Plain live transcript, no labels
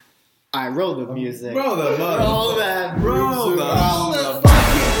I roll the music. Roll the mother. Roll that Roll the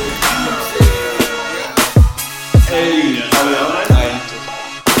Hey,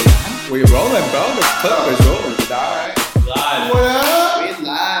 we rolling, bro. The clip is rolling. Alright. live. What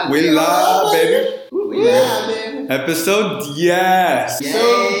up? We live, baby. We live, baby. Episode yes.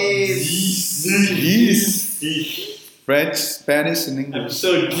 Yes. French, Spanish, and English.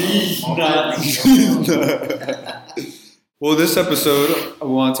 Episode D. Well, this episode, I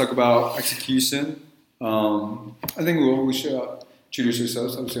want to talk about execution. I think we should introduce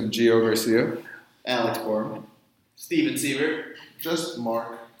ourselves. I'm Gio Garcia. Alex Borman. Steven Sievert. Just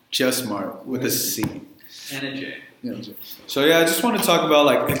Mark. Just Mark with a C. And a J. So I just want to talk about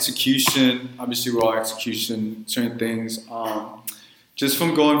like execution. Obviously, we're all execution, certain things. Just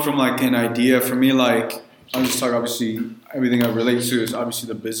from going from like an idea, for me, like I'll just talk. Obviously, everything I relate to is obviously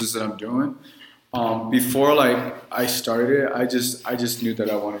the business that I'm doing. Before like I started, I just knew that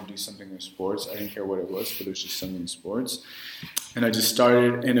I wanted to do something in sports. I didn't care what it was, but it was just something in sports. And I just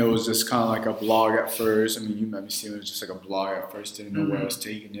started, and it was just kind of like a blog at first. I mean, you might be seeing it was just like a blog at first. Didn't know where I was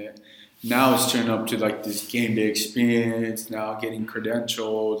taking it. Now it's turned up to like this game day experience. Now getting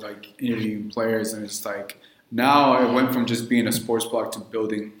credentials, like interviewing players, and it's like now I went from just being a sports blog to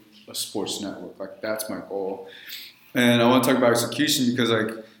building a sports network. Like that's my goal. And I want to talk about execution because like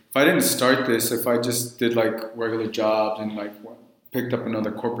if I didn't start this, if I just did like regular jobs and like picked up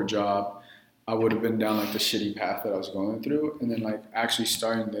another corporate job, I would have been down like the shitty path that I was going through. And then like actually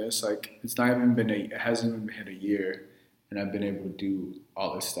starting this, like it hasn't even been a year, and I've been able to do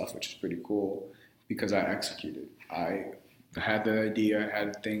all this stuff, which is pretty cool because I executed. I had the idea, I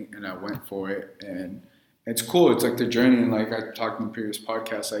had the thing, and I went for it. And it's cool. It's like the journey. And like I talked in the previous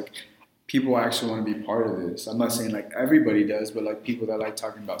podcast, like people actually want to be part of this. I'm not saying like everybody does, but like people that like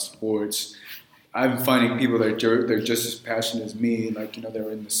talking about sports, I'm finding people that they're just as passionate as me. Like, you know, they're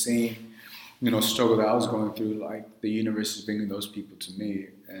in the same, struggle that I was going through. Like the universe is bringing those people to me,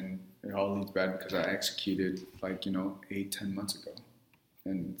 and it all leads back because I executed like 8-10 months ago,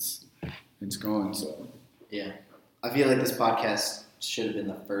 and it's going. So Yeah. I feel like this podcast should have been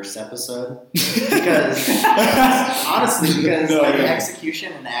the first episode because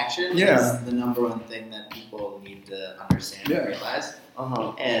execution and action is the number one thing that people need to understand and realize.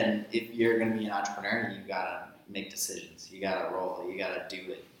 And if you're going to be an entrepreneur, you got to make decisions. You got to roll. You got to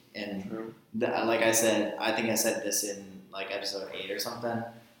do it. And like I said, I think I said this in like episode 8 or something,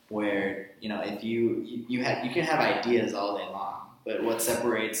 where if you can have ideas all day long, but what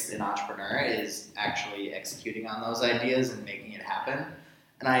separates an entrepreneur is actually executing on those ideas and making it happen.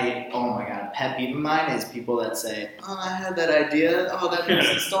 And a pet peeve of mine is people that say, "Oh, I had that idea. Oh, that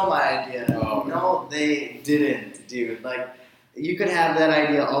person stole my idea." No, they didn't, dude. Like you could have that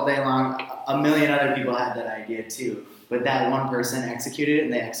idea all day long. A million other people had that idea too. But that one person executed it,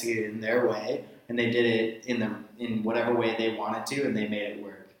 and they executed it in their way, and they did it in whatever way they wanted to, and they made it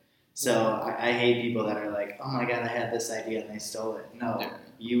work. So I hate people that are like, "Oh my god, I had this idea and they stole it." No,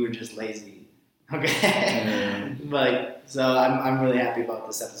 you were just lazy. Okay, so I'm really happy about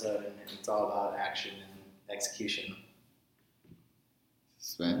this episode, and it's all about action and execution.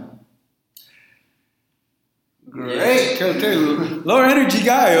 Sven. Great. Okay. Lower energy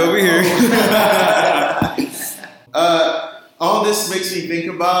guy over here. All this makes me think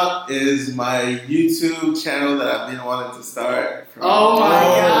about is my YouTube channel that I've been wanting to start. Oh my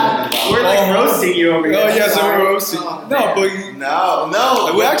god, we're like roasting you over here. Oh yeah, so we're roasting. No,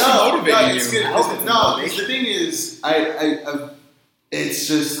 we're actually motivating you. The thing is, it's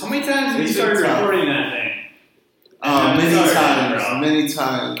just. How many times have you started recording that thing? Many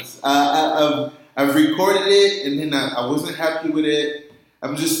times. I've recorded it, and then I wasn't happy with it. I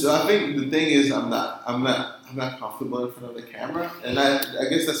think the thing is, I'm not comfortable in front of the camera, and I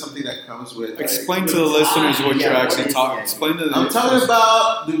guess that's something that comes with. Explain to the listeners what you're actually talking. Explain to them. I'm talking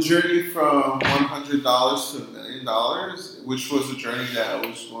about the journey from $100 to $1 million, which was a journey that I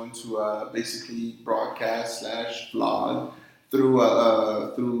was going to basically broadcast / vlog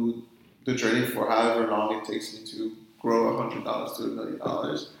through the journey for however long it takes me to grow $100 to $1 million.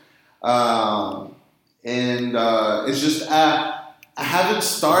 It's just I haven't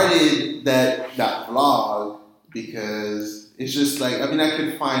started that vlog because it's just like, I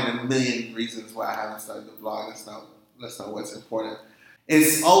could find a million reasons why I haven't started the vlog. That's not what's important.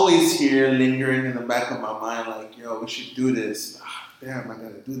 It's always here lingering in the back of my mind, like, yo, we should do this. Damn, I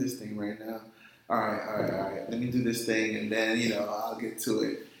gotta do this thing right now. All right. Let me do this thing, and then I'll get to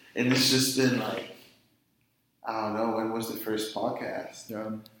it. And it's just been like, I don't know, when was the first podcast?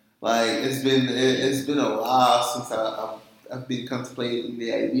 Like it's been a while since I've been contemplating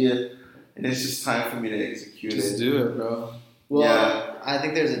the idea, and it's just time for me to execute it. Just do it, bro. Well, I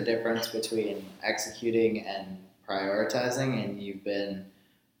think there's a difference between executing and prioritizing, and you've been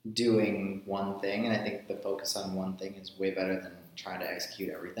doing one thing, and I think the focus on one thing is way better than trying to execute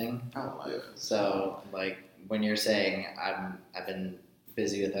everything. So, like, when you're saying I've been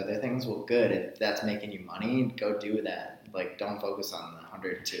busy with other things, well, good. If that's making you money, go do that. Like, don't focus on the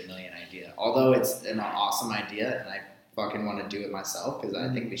 100 to a million idea. Although it's an awesome idea, and I fucking want to do it myself because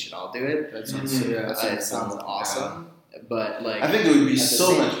I think we should all do it. That sounds, It sounds awesome, but like, I think it would be at the so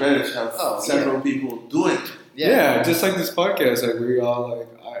same- much better to have several people doing it. Yeah, just like this podcast, like we all like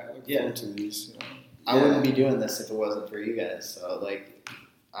I look forward to these. You know. I wouldn't be doing this if it wasn't for you guys. So, like,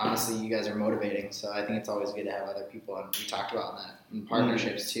 honestly, you guys are motivating. So I think it's always good to have other people, and we talked about that in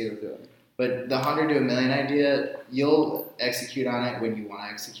partnerships too. Yeah. But the 100 to a million idea, you'll execute on it when you want to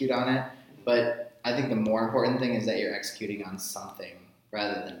execute on it. But I think the more important thing is that you're executing on something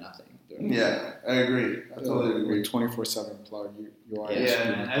rather than nothing. Yeah, I agree. I totally agree. 24/7 plug. You are.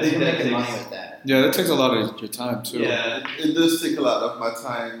 Yeah, I I think think you're that making money takes, with that. Yeah, that takes a lot of your time too. yeah, It does take a lot of my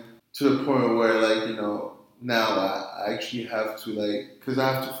time to the point where, like, you know, now I actually have to, like, because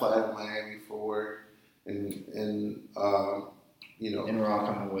I have to fly to Miami for work, and you know, And we're all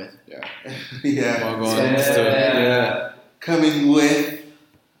coming with. yeah, While going to stuff. Yeah. coming with.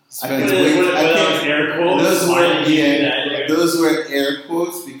 I Spend can't wait. I those can't- air quotes. Those why were did you do that, dude? those were air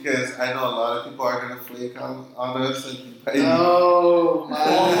quotes because I know a lot of people are gonna flake on us and Oh my!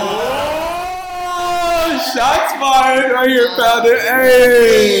 Oh, shots fired right here, Founder.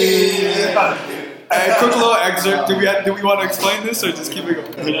 Hey. Hey, quick little excerpt. Do we want to explain this or just keep it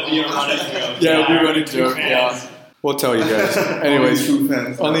going? It'll be a running joke. Yeah, it'll be a running joke. Yeah. We'll tell you guys. Anyways, true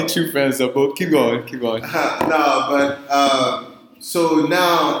fans. only true fans though. But keep going. No, but so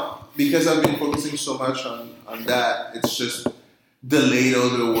now because I've been focusing so much on that, it's just delayed all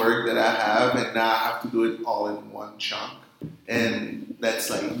the work that I have, and now I have to do it all in one chunk, and that's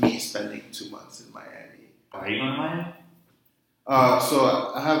like me spending 2 months in Miami. Are you going to Miami?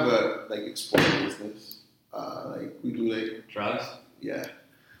 So I have a like export business. Like we do like Drugs? yeah.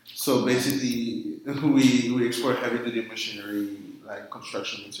 So basically, we export heavy duty machinery, like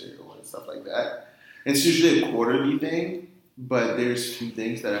construction material and stuff like that. It's usually a quarterly thing, but there's few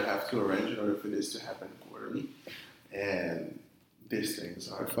things that I have to arrange in order for this to happen quarterly. And these things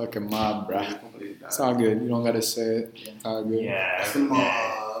are Fucking mob, bro. completely It's all good. You don't gotta say it. It's all good. Yeah. It's the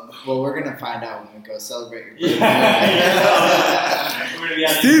mob. Well, we're gonna find out when we go celebrate your birthday. Yeah. We're gonna be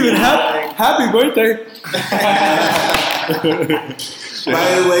out of Steven, here. happy birthday.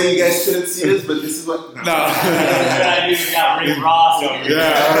 By the way, you guys couldn't see this, but this is what. No. Good idea. We got Rick Ross over here.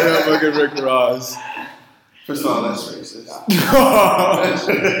 Yeah, I am fucking Rick Ross. First of all, that's racist.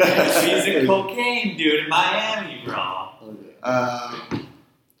 He's a cocaine dude in Miami, bro.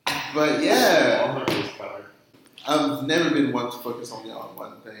 But yeah, I've never been one to focus only on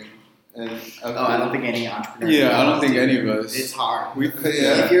one thing. And I don't think any entrepreneur. Yeah, I don't think any of us. It's hard.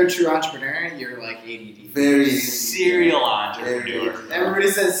 Yeah. If you're a true entrepreneur, you're like ADD. Very Serial entrepreneur. Everybody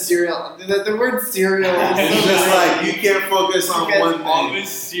says serial. The word serial. It's just like you can't focus on Because one I'm thing. a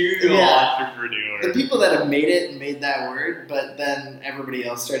serial Yeah. entrepreneur. The people that have made that word, but then everybody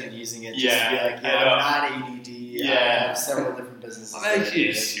else started using it just to be like, I yeah, know. I'm not ADD. I Yeah. have several different businesses. I'm actually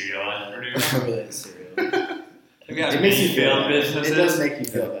a serial entrepreneur. I'm really a serial. I've got It makes you feel failed better. businesses. It does make you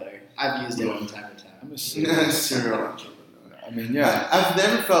feel better. I've used it from time to time. I'm a serial. Serial entrepreneur. I mean, yeah. I've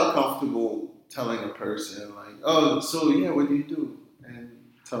never felt comfortable telling a person like, "Oh, so yeah, what do you do?" and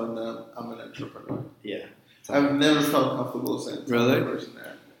telling them I'm an entrepreneur. Yeah. I've never felt comfortable saying to Really? a person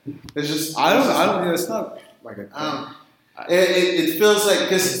that. It's just I don't. Yeah, it's not like a. It feels like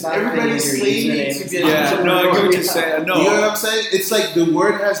because It's not everybody's your claiming username. to be an Yeah, entrepreneur. no, I get what you're saying. No. You know what I'm saying? It's like the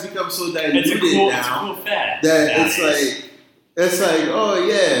word has become so diluted It's a cool now fad. that it's like, oh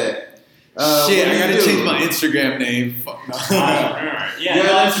yeah. Shit, what I do gotta you do? change my Instagram name. Fuck no. Entrepreneur. Yeah, You're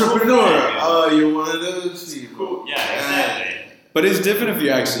no, an it's cool entrepreneur. fad, yeah. Oh, you're one of those people. Cool. Yeah, exactly. But it's different if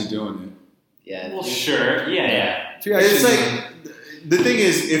you're actually doing Yeah. Well, sure. Yeah, it. If you're actually It's doing like the thing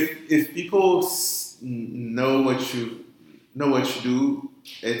is, if people know what you do,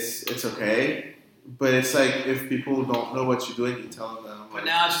 it's okay. But it's like if people don't know what you're doing, you tell them. But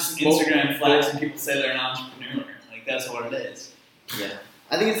now it's just Instagram flags and people say they're an entrepreneur. Like, that's what it is. Yeah.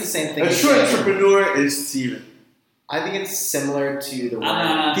 I think it's the same thing. A true entrepreneur is Steven. I think it's similar to the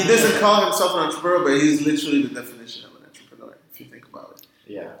word. He doesn't call himself an entrepreneur, but he's literally the definition of an entrepreneur, if you think about it.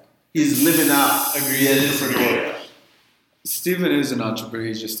 Yeah. He's living out Agree the to disagree. entrepreneur. Steven is an entrepreneur.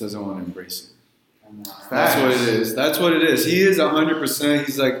 He just doesn't want to embrace it. Facts. That's what it is. That's what it is. He is 100%.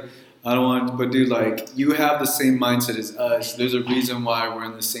 He's like, I don't want, but dude, like, you have the same mindset as us. There's a reason why we're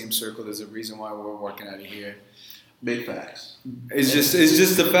in the same circle. There's a reason why we're working out of here. Big facts. It's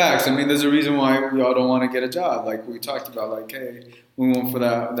just the facts. I mean, there's a reason why we all don't want to get a job. Like we talked about, like, hey, we went for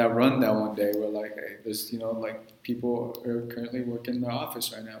that rundown one day. We're like, hey, there's, like people are currently working in the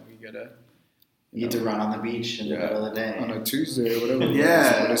office right now. We gotta. You need to run on the beach in the middle of the day on a Tuesday or whatever.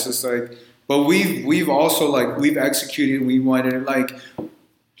 Yeah, but it's just like, but we've also like we've executed. We wanted like.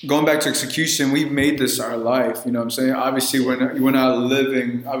 Going back to execution, we've made this our life. You know what I'm saying? Obviously, we're not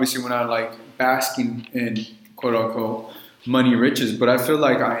living. Obviously, we're not like basking in quote unquote money riches. But I feel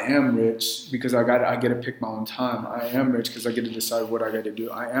like I am rich because I get to pick my own time. I am rich because I get to decide what I got to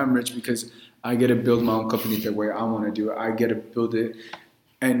do. I am rich because I get to build my own company the way I want to do it. I get to build it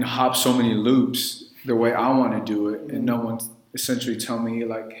and hop so many loops the way I want to do it, and no one essentially tell me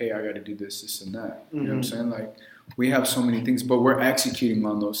like, hey, I got to do this, and that. You know what I'm saying? Like. We have so many things, but we're executing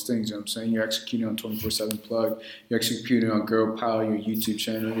on those things. You know what I'm saying? You're executing on 24/7 Plug. You're executing on Girl Power, your YouTube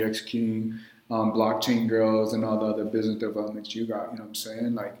channel. You're executing on Blockchain Girls and all the other business developments you got. You know what I'm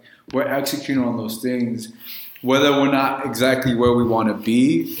saying? Like, we're executing on those things, whether we're not exactly where we want to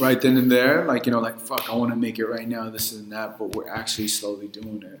be right then and there. Like, like, fuck, I want to make it right now, this and that, but we're actually slowly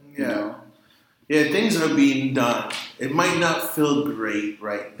doing it. Yeah. You know? Yeah, things are being done. It might not feel great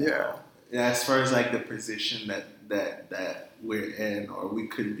right now. Yeah. As far as like the position that we're in or we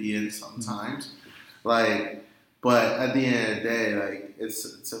could be in sometimes, like, but at the end of the day, like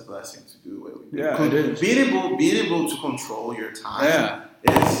it's a blessing to do what we do. Yeah, it is. Being able to control your time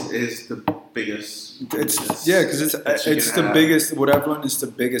is the biggest. Because it's the biggest. What I've learned is the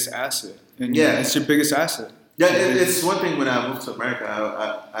biggest asset, and it's your biggest asset. Yeah, it's one thing when I moved to America,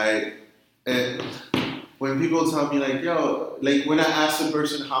 I when people tell me like, yo, like when I ask a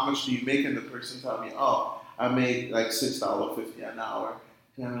person how much do you make, and the person tell me, oh, I make like $6.50 an hour.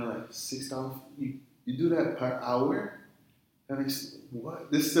 And I'm like, $6? You do that per hour? And I said,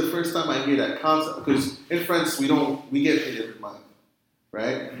 what? This is the first time I hear that concept. Because in France, we get paid every month,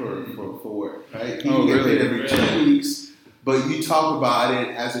 right? For work, right? You get paid every 2 weeks, but you talk about it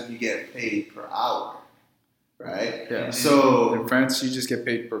as if you get paid per hour, right? Yeah. So in France, you just get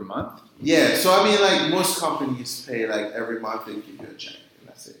paid per month? Yeah. So I mean, like most companies pay like every month they give you a check, and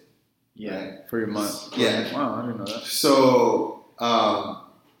that's it. Yeah, right? For your month. Yeah. Wow, I didn't know that. So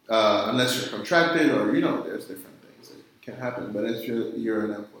unless you're contracted or there's different things that can happen. But if you're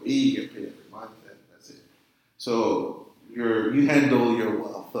an employee, you get paid every month, and that's it. So you handle your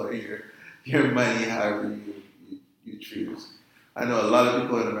wealth or your money however you choose. I know a lot of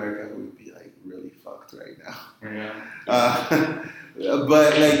people in America would be like really fucked right now. Yeah.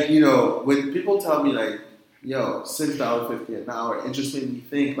 But like when people tell me like, yo, $6.50 an hour, it just made me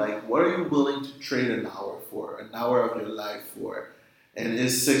think like, what are you willing to trade an hour for, an hour of your life for, and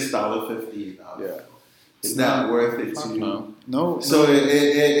is $6.50 enough? Yeah, it's not worth it to you. No. So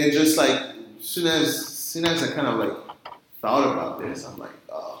it just like soon as I kind of like thought about this, I'm like,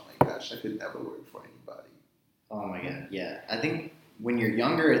 oh my gosh, I could never work for anybody. Oh my god, yeah. I think when you're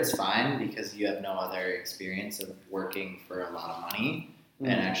younger, it's fine because you have no other experience of working for a lot of money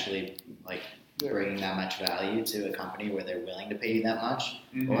and actually like bringing that much value to a company where they're willing to pay you that much.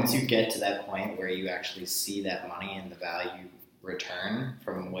 But once you get to that point where you actually see that money and the value return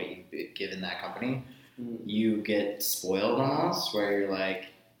from what you've given that company, you get spoiled almost, where you're like,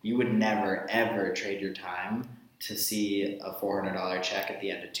 you would never ever trade your time to see a $400 check at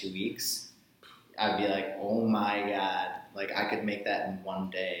the end of 2 weeks. I'd be like, oh my god, like I could make that in one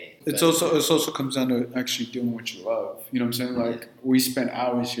day. It also comes down to actually doing what you love. You know what I'm saying? Like we spend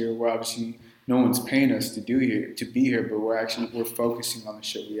hours here where obviously no one's paying us to be here, but we're focusing on the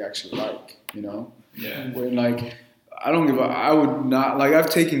shit we actually like. Yeah. We're like, I would not like. I've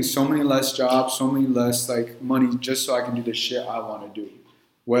taken so many less jobs, so many less like money just so I can do the shit I want to do.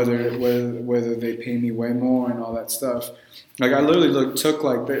 Whether they pay me way more and all that stuff. Like I literally took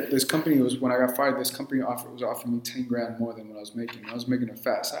like this company was when I got fired. This company was offering me $10,000 more than what I was making. I was making a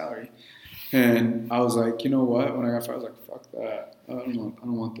fat salary, and I was like, you know what? When I got fired, I was like, fuck that. I don't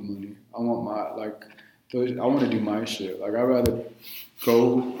want the money. I want to do my shit. Like I'd rather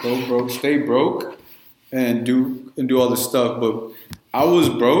go broke, stay broke, and do all this stuff. But I was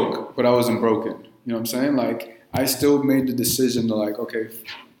broke, but I wasn't broken. You know what I'm saying? Like. I still made the decision to like, okay,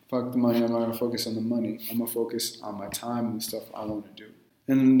 fuck the money. I'm not gonna focus on the money. I'm gonna focus on my time and the stuff I want to do.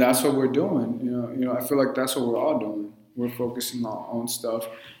 And that's what we're doing. I feel like that's what we're all doing. We're focusing on our own stuff.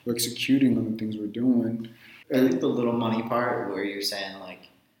 We're executing on the things we're doing. I think the little money part where you're saying like,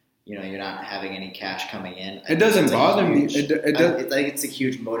 you're not having any cash coming in. It doesn't bother me. I think it's a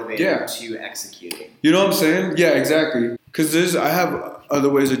huge motivator to executing. You know what I'm saying? Yeah, exactly. Because I have other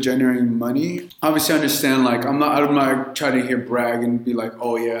ways of generating money. Obviously, I understand, like, I'm not trying to hear brag and be like,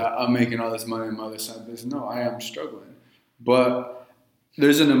 oh yeah, I'm making all this money on my other side of this. No, I am struggling. But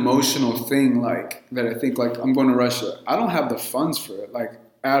there's an emotional thing, like, that I think, like, I'm going to Russia. I don't have the funds for it, like,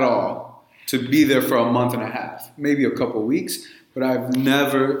 at all, to be there for a month and a half, maybe a couple of weeks. But I've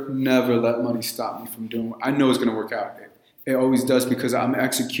never let money stop me from doing what I know is going to work out. It always does, because I'm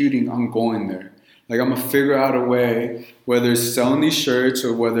executing on going there. Like, I'm going to figure out a way, whether it's selling these shirts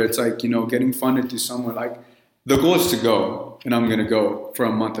or whether it's, like, you know, getting funded through somewhere. Like, the goal is to go, and I'm going to go for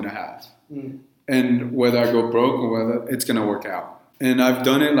a month and a half. And whether I go broke or whether it's going to work out. And I've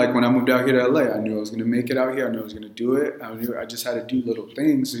done it, like, when I moved out here to LA. I knew I was going to make it out here. I knew I was going to do it. I just had to do little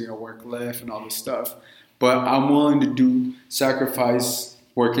things, you know, work Lyft and all this stuff. But I'm willing to sacrifice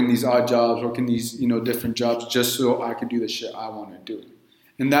working these odd jobs, working these, you know, different jobs just so I can do the shit I want to do.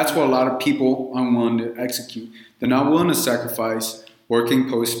 And that's what a lot of people are willing to execute. They're not willing to sacrifice working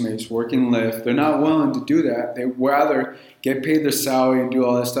Postmates, working Lyft. They're not willing to do that. They rather get paid their salary and do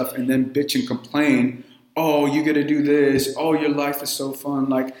all this stuff and then bitch and complain, oh, you got to do this. Oh, your life is so fun.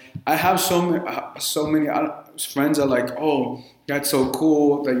 Like, I have so many friends are like, oh, that's so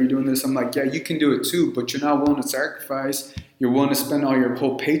cool that you're doing this. I'm like, yeah, you can do it too, but you're not willing to sacrifice. You're willing to spend all your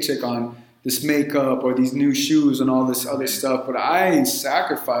whole paycheck on this makeup or these new shoes and all this other stuff. But I ain't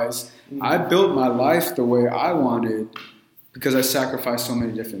sacrificed. I built my life the way I wanted because I sacrificed so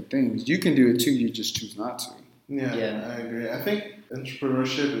many different things. You can do it too. You just choose not to. Yeah, I agree. I think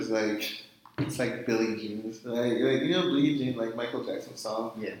entrepreneurship is like, it's like Billie Jean's. Like, you know Billie Jean, like Michael Jackson's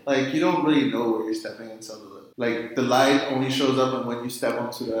song? Yeah. Like, you don't really know where you're stepping until the light only shows up when you step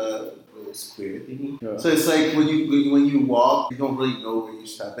onto the square thingy. Yeah. So it's like when you walk, you don't really know where you're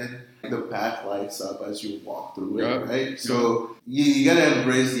stepping. The path lights up as you walk through it, right? So you gotta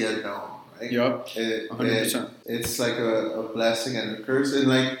embrace the unknown, right? Yep. 100%. It's like a blessing and a curse, and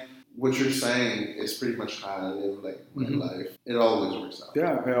like what you're saying is pretty much how I live like my life. It always works out.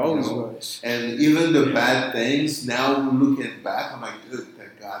 Yeah, it always works. And even the bad things, now looking back, I'm like, dude,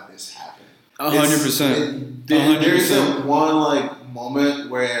 thank God this happened. 100%. There isn't one like moment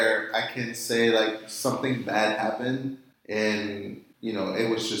where I can say like something bad happened and you know it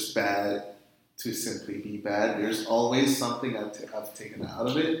was just bad to simply be bad. There's always something I've taken out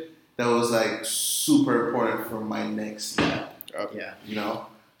of it that was like super important for my next step. Yeah, you know.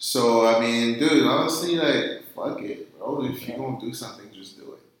 So I mean, dude, honestly, like fuck it, bro. If you're gonna do something, just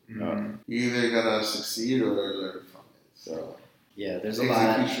do it. You're either gonna succeed or learn from it. So yeah, there's a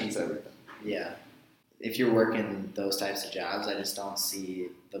lot. Execution's everything. Yeah. If you're working those types of jobs, I just don't see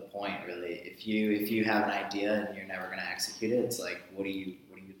the point really. If you have an idea and you're never going to execute it, it's like what are you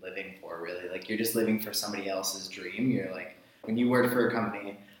living for really? Like you're just living for somebody else's dream. You're like when you work for a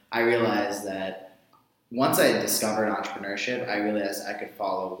company, I realized that once I discovered entrepreneurship, I realized I could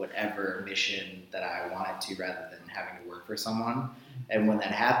follow whatever mission that I wanted to rather than having to work for someone. And when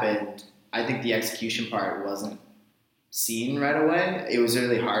that happened, I think the execution part wasn't seen right away. It was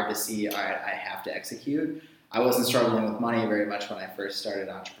really hard to see, all right, I have to execute. I wasn't struggling with money very much when I first started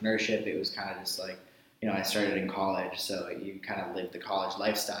entrepreneurship. It was kind of just like, you know, I started in college, so you kind of live the college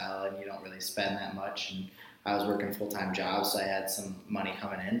lifestyle and you don't really spend that much. And I was working full-time jobs, so I had some money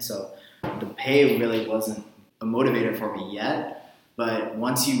coming in. So the pay really wasn't a motivator for me yet. But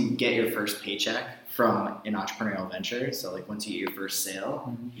once you get your first paycheck from an entrepreneurial venture, so like once you get your first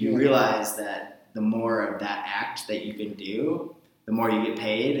sale, you realize that the more of that act that you can do, the more you get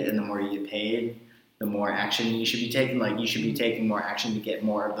paid, and the more you get paid, the more action you should be taking. Like you should be taking more action to get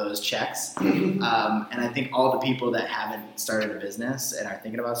more of those checks. And I think all the people that haven't started a business and are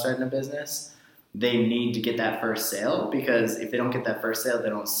thinking about starting a business, they need to get that first sale, because if they don't get that first sale, they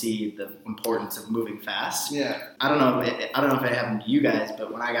don't see the importance of moving fast. Yeah. I don't know if it happened to you guys,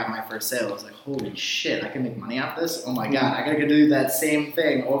 but when I got my first sale, I was like, holy shit, I can make money off this? Oh my God, I gotta do that same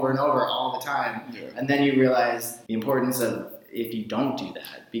thing over and over all the time. Yeah. And then you realize the importance of if you don't do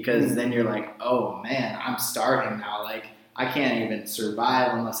that, because then you're like, oh man, I'm starving now. Like I can't even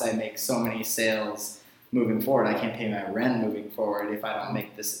survive unless I make so many sales moving forward. I can't pay my rent moving forward if I don't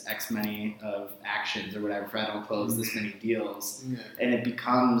make this X many of actions or whatever, if I don't close this many deals. Yeah. And it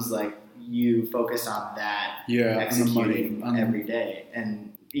becomes like you focus on that, executing every day.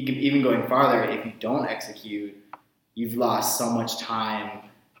 And even going farther, if you don't execute, you've lost so much time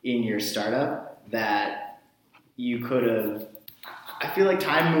in your startup that you could have. I feel like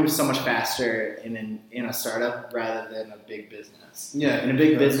time moves so much faster in a startup rather than a big business. Yeah. In a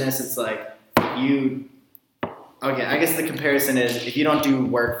big business, it's like okay, I guess the comparison is if you don't do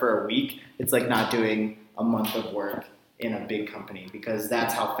work for a week, it's like not doing a month of work in a big company because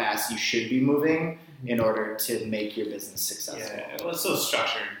that's how fast you should be moving in order to make your business successful. Yeah, well, it's so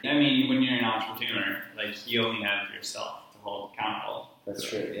structured. I mean, when you're an entrepreneur, like you only have yourself to hold accountable. That's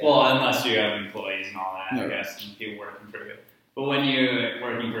true. Yeah. Well, unless you have employees and all that, I guess, and people working for you. But when you're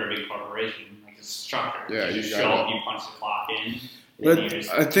working for a big corporation, like it's structured. Yeah, you show up, you punch the clock in. But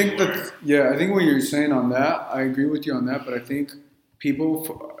I think I think what you're saying on that, I agree with you on that. But I think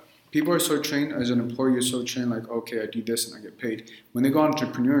people are so trained as an employee. You're so trained, like, okay, I do this and I get paid. When they go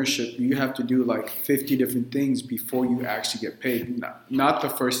entrepreneurship, you have to do like 50 different things before you actually get paid. Not the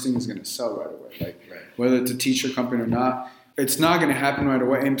first thing is going to sell right away. Like whether it's a t-shirt company or not, it's not going to happen right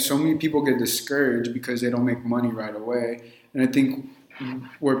away. And so many people get discouraged because they don't make money right away. And I think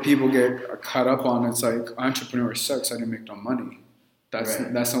where people get caught up on, it's like entrepreneur sucks. I didn't make no money. That's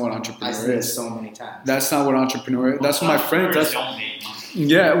not what entrepreneur I said is. so many times. That's not what entrepreneur is. That's what my friend. Don't make money.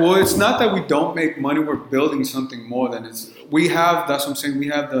 Yeah, well, it's not that we don't make money. We're building something more than it's. We have. That's what I'm saying. We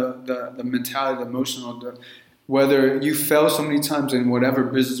have the mentality, the emotional. Whether you fail so many times in whatever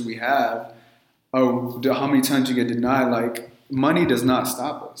business we have, or how many times you get denied, like money does not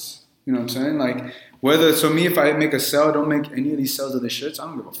stop us. You know what I'm saying? Like if I make a sale, don't make any of these sales of the shirts, I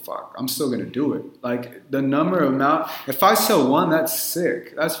don't give a fuck. I'm still gonna do it. Like the amount. If I sell one, that's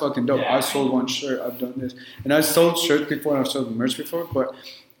sick. That's fucking dope. Yeah. I sold one shirt. I've done this, and I've sold shirts before, and I've sold merch before. But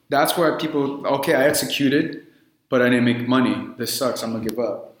that's where people. Okay, I executed, but I didn't make money. This sucks. I'm gonna give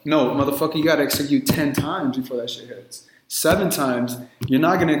up. No, motherfucker, you gotta execute 10 times before that shit hits. 7 times, you're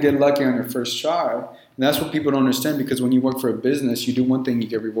not gonna get lucky on your first try. And that's what people don't understand, because when you work for a business, you do one thing, you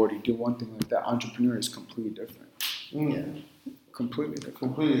get rewarded. You do one thing like that. Entrepreneur is completely different. Yeah. Completely different.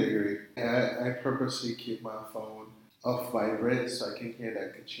 Completely agree. I purposely keep my phone off vibrate so I can hear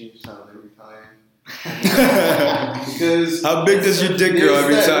that ka-ching sound every time. Because how big does your dick grow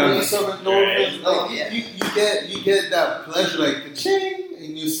every time? You get that pleasure, like ka-ching,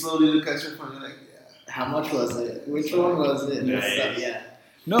 and you slowly look at your phone. You're like, yeah. How much was it? Which one was it? Yeah.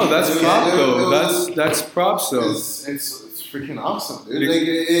 No, that's prop though. That's props though. It's freaking awesome, dude. Like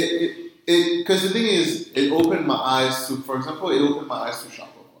because the thing is, it opened my eyes to. For example, it opened my eyes to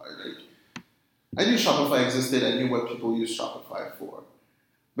Shopify. Like I knew Shopify existed. I knew what people use Shopify for.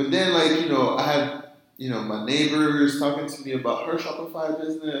 But then, I had, my neighbors talking to me about her Shopify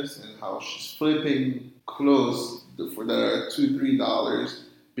business and how she's flipping clothes that are $2-3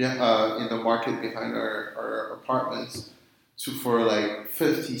 in the market behind our apartments for like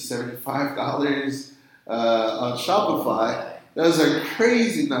 $50-$75 on Shopify. Those are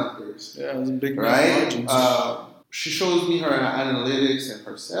crazy numbers. Yeah, it was a big right? She shows me her analytics and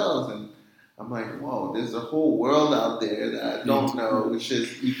her sales, and I'm like, whoa, there's a whole world out there that I don't know, which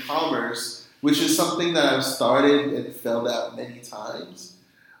is e-commerce, which is something that I've started and failed at many times.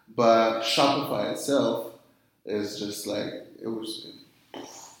 But Shopify itself is just like,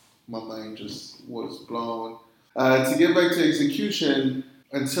 my mind just was blown. To get back to execution,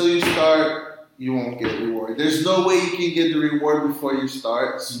 until you start, you won't get reward. There's no way you can get the reward before you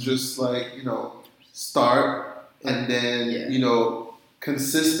start. So just start, and then,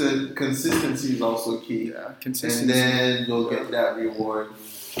 consistency is also key. Yeah, consistency. And then you'll get that reward.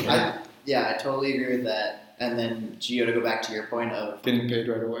 I totally agree with that. And then, Gio, to go back to your point of getting paid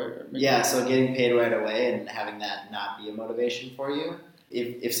right away. So getting paid right away and having that not be a motivation for you.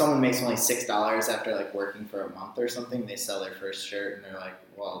 If someone makes only $6 after working for a month or something, they sell their first shirt and they're like,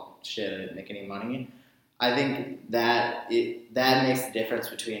 well, shit, I didn't make any money. I think that makes the difference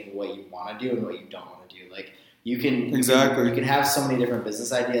between what you want to do and what you don't want to do. You can have so many different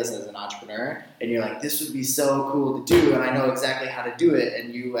business ideas as an entrepreneur, and you're like, this would be so cool to do, and I know exactly how to do it.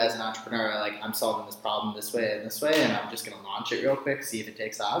 And you, as an entrepreneur, are like, I'm solving this problem this way, and I'm just going to launch it real quick, see if it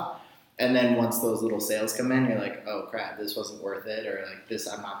takes off. And then once those little sales come in, you're like, oh crap, this wasn't worth it, or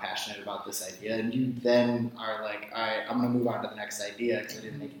I'm not passionate about this idea. And you then are like, all right, I'm going to move on to the next idea because I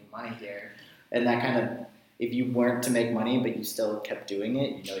didn't make any money here. And that kind of, if you weren't to make money, but you still kept doing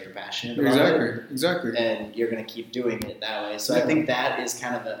it, you're passionate about it. Exactly. And you're going to keep doing it that way. So I think that is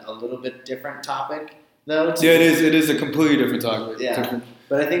kind of a little bit different topic, though. It is a completely different topic. Yeah.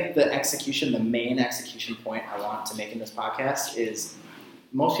 But I think the main execution point I want to make in this podcast is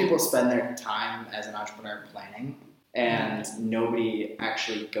most people spend their time as an entrepreneur planning, and nobody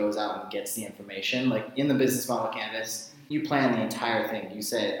actually goes out and gets the information. In the business model canvas, you plan the entire thing. You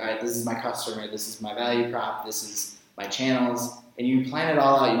say, all right, this is my customer, this is my value prop, this is my channels, and you plan it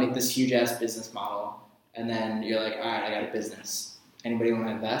all out. You make this huge-ass business model, and then you're like, all right, I got a business. Anybody want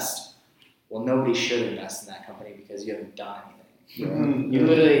to invest? Well, nobody should invest in that company because you haven't done anything. Yeah. You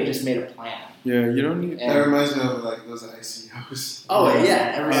literally just made a plan. Yeah, you don't need. That reminds me of like those ICOs. Oh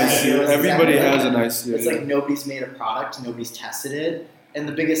yeah, everybody has an ICO. It's like nobody's made a product, nobody's tested it, and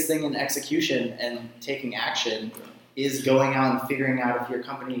the biggest thing in execution and taking action is going out and figuring out if your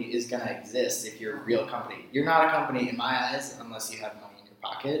company is going to exist. If you're a real company, you're not a company in my eyes unless you have money in your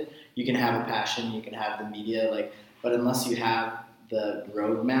pocket. You can have a passion, you can have the media, but unless you have the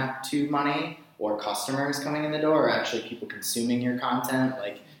roadmap to money or customers coming in the door, or actually people consuming your content,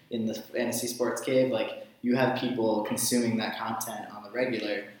 like in the fantasy sports cave, like you have people consuming that content on the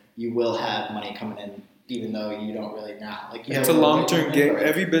regular, you will have money coming in, even though you don't really now. Like it's a long-term game.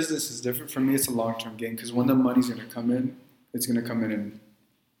 Every business is different. For me, it's a long-term game because when the money's going to come in, it's going to come in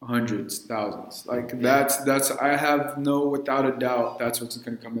hundreds, thousands. That's I have without a doubt, that's what's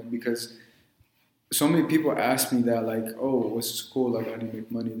going to come in because so many people ask me that, like, oh, what's school? Like, how do you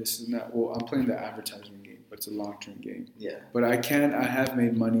make money? This and that. Well, I'm playing the advertisement game, but it's a long-term game. Yeah. But I have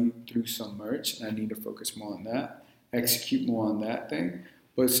made money through some merch, and I need to focus more on that, execute more on that thing.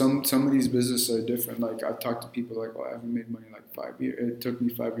 But some of these businesses are different. Like, I've talked to people like, oh, I haven't made money in like 5 years. It took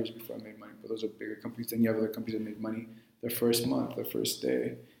me 5 years before I made money. But those are bigger companies. Then you have other companies that made money their first month, their first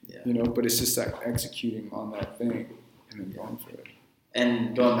day. Yeah. But it's just like executing on that thing and then going for it.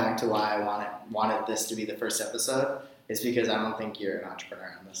 And going back to why I wanted this to be the first episode is because I don't think you're an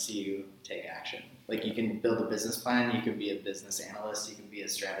entrepreneur unless you take action. Like, you can build a business plan, you can be a business analyst, you can be a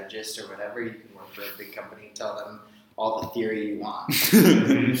strategist or whatever. You can work for a big company, tell them all the theory you want.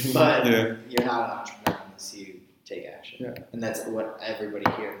 But you're not an entrepreneur unless you take action. Yeah. And that's what everybody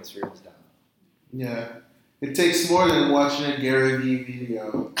here in this room has done. Yeah. It takes more than watching a Gary Vee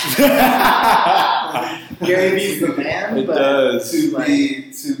video. Gary Vee's the man. It does. To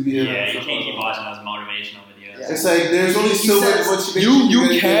be you can't keep watching those motivational videos. Yeah. It's like there's only so much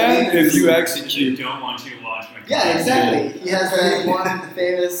you can if you execute. You don't want to watch my Yeah, exactly. He has that one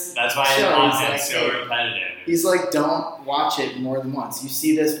famous That's why his show. content's so repetitive. He's like, don't watch it more than once. You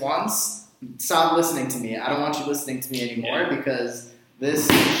see this once, stop listening to me. I don't want you listening to me anymore because this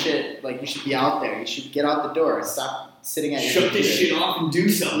shit, like, you should be out there. You should get out the door. Stop sitting at your Shut this shit off and do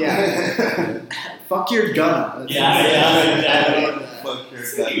something. Yeah. Fuck your gun. Yeah. Fuck your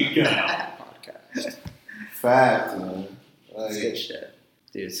Podcast. Fact, man. That's good shit.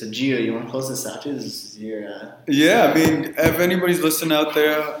 Dude, so Gio, you want to close this out? This is your... Yeah, I mean, if anybody's listening out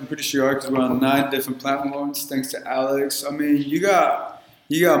there, I'm pretty sure you are because we're on 9 different platforms, thanks to Alex. I mean, you got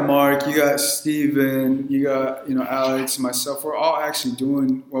Mark, you got Steven, you got, Alex, myself. We're all actually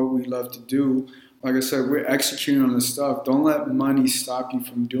doing what we love to do. Like I said, we're executing on this stuff. Don't let money stop you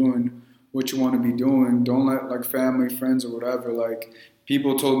from doing what you want to be doing. Don't let, like, family, friends, or whatever, like,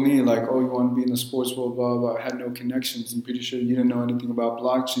 people told me, like, oh, you want to be in the sports world, blah, blah, blah. I had no connections. I'm pretty sure you didn't know anything about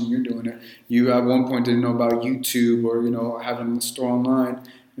blockchain. You're doing it. You, at one point, didn't know about YouTube or, having a store online.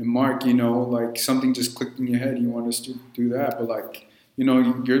 And Mark, like, something just clicked in your head. You want us to do that. But, like,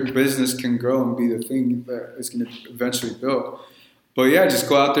 your business can grow and be the thing that it's going to eventually build. But, yeah, just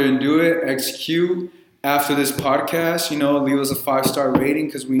go out there and do it. Execute. After this podcast, leave us a 5-star rating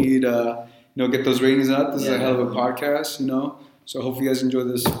because we need, get those ratings up. This is a hell of a podcast, So hopefully you guys enjoy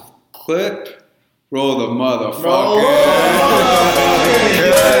this clip. Roll the motherfucker.